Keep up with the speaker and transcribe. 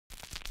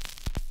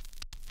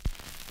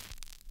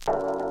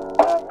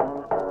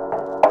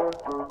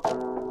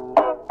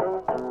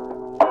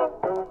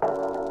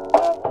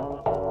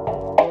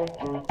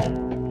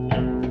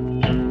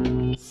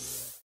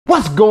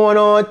going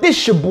on?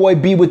 This your boy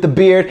B with the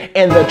beard,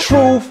 and the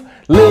truth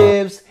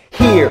lives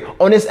here.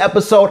 On this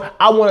episode,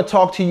 I want to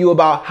talk to you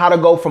about how to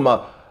go from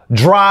a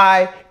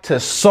dry to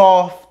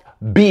soft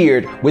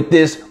beard with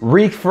this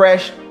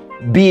refresh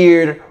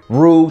beard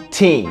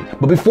routine.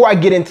 But before I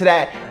get into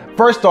that,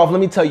 first off, let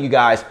me tell you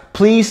guys,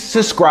 please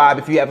subscribe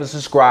if you haven't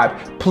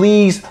subscribed.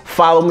 Please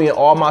follow me on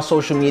all my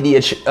social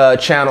media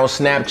channels,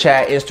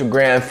 Snapchat,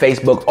 Instagram,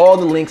 Facebook. All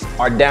the links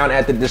are down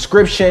at the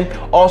description.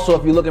 Also,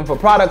 if you're looking for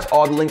products,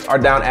 all the links are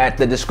down at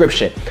the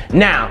description.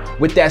 Now,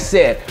 with that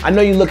said, I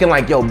know you're looking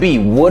like, yo, B,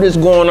 what is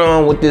going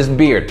on with this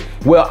beard?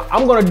 Well,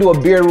 I'm gonna do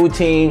a beard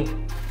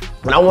routine,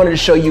 and I wanted to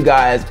show you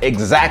guys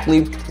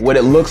exactly what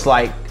it looks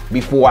like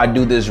before I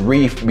do this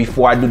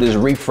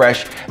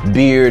refresh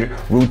beard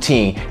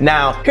routine.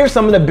 Now, here's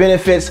some of the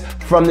benefits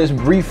from this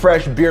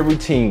refresh beard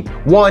routine.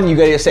 One, you're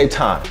gonna save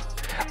time.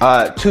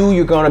 Two,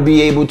 you're gonna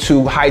be able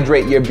to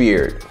hydrate your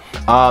beard.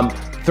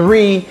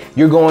 Three,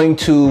 you're going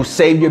to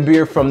save your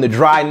beard from the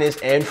dryness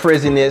and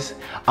frizziness.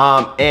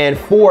 And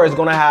four, is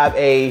gonna have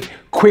a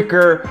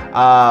quicker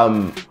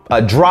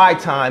dry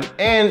time,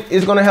 and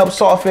is gonna help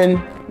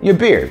soften your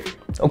beard,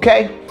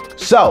 okay?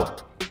 So,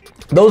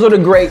 those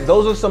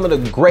are some of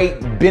the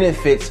great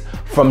benefits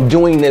from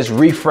doing this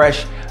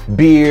refresh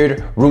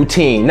beard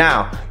routine.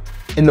 Now,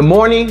 in the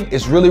morning,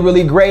 it's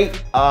really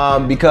great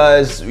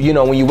because, you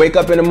know, when you wake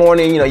up in the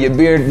morning, you know, your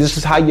beard, this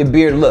is how your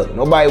beard look.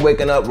 Nobody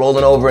waking up,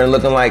 rolling over and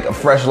looking like a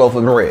fresh loaf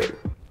of bread.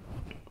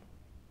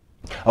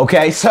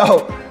 Okay,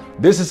 so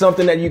this is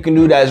something that you can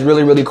do that is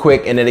really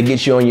quick, and then it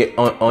gets you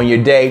on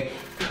your day.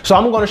 So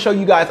I'm gonna show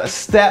you guys a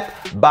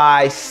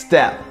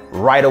step-by-step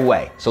right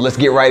away. So let's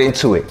get right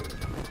into it.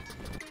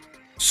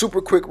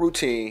 Super quick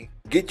routine.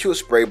 Get you a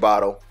spray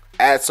bottle,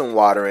 add some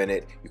water in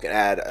it. You can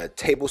add a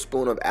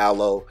tablespoon of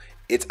aloe.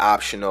 It's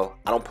optional.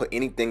 I don't put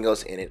anything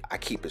else in it. I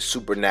keep it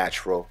super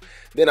natural.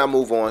 Then I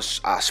move on.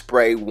 I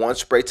spray one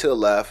spray to the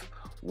left,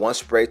 one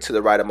spray to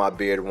the right of my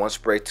beard, one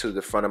spray to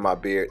the front of my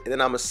beard, and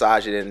then I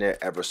massage it in there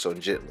ever so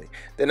gently.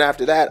 Then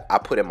after that, I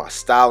put in my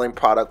styling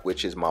product,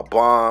 which is my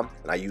balm,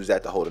 and I use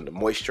that to hold in the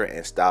moisture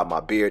and style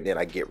my beard. Then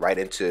I get right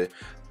into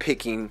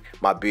picking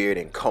my beard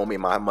and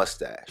combing my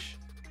mustache.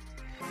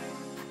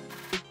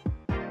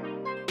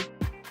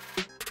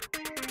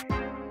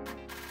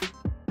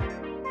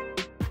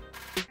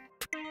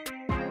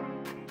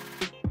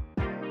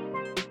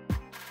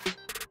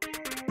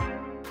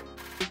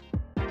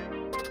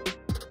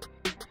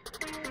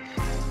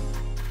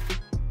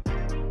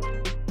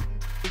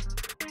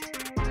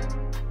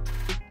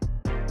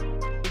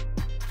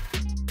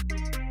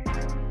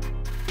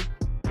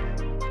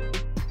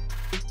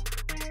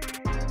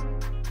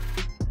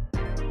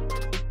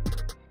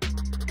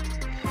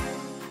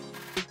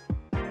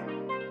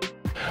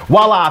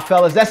 Voila,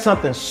 fellas, that's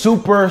something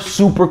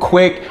super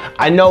quick.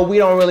 I know we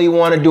don't really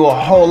want to do a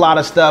whole lot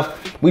of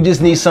stuff. We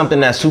just need something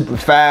that's super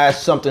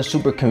fast, something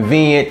super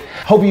convenient.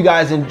 Hope you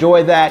guys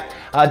enjoy that.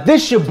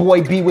 This your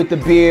boy B with the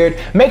beard.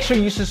 Make sure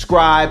you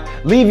subscribe,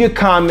 leave your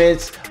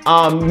comments.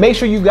 Make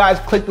sure you guys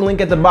click the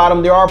link at the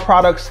bottom. There are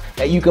products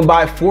that you can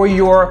buy for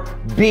your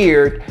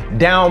beard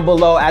down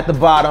below at the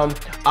bottom.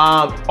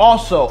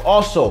 Also,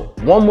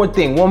 one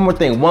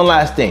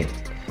last thing.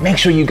 Make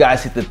sure you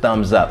guys hit the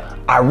thumbs up.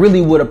 I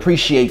really would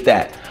appreciate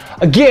that.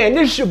 Again,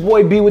 this is your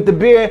boy B with the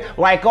beard.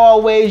 Like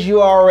always,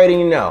 you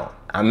already know.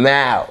 I'm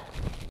out.